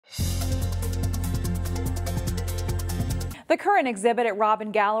The current exhibit at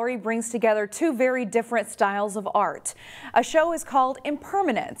Robbin Gallery brings together two very different styles of art. A show is called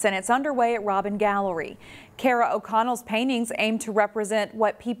Impermanence, and it's underway at Robbin Gallery. Cara O'Connell's paintings aim to represent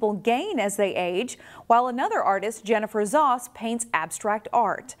what people gain as they age, while another artist, Jennifer Zoss, paints abstract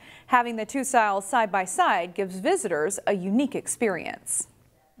art. Having the two styles side by side gives visitors a unique experience.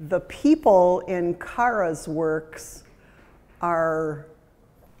 The people in Cara's works are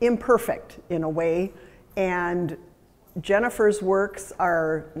imperfect in a way, and Jennifer's works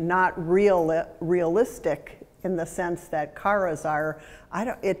are not realistic in the sense that Cara's are.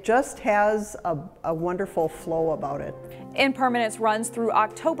 It just has a wonderful flow about it. Impermanence runs through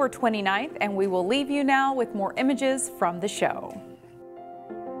October 29th, and we will leave you now with more images from the show.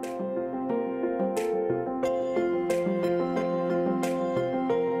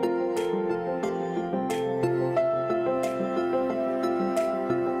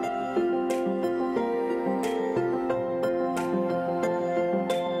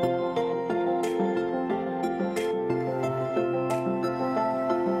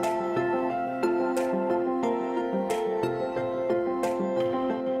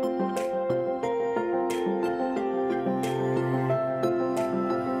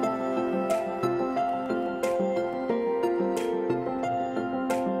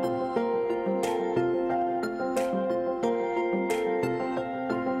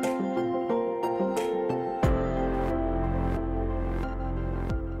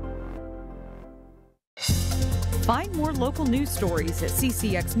 Find more local news stories at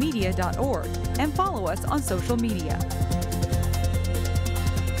ccxmedia.org and follow us on social media.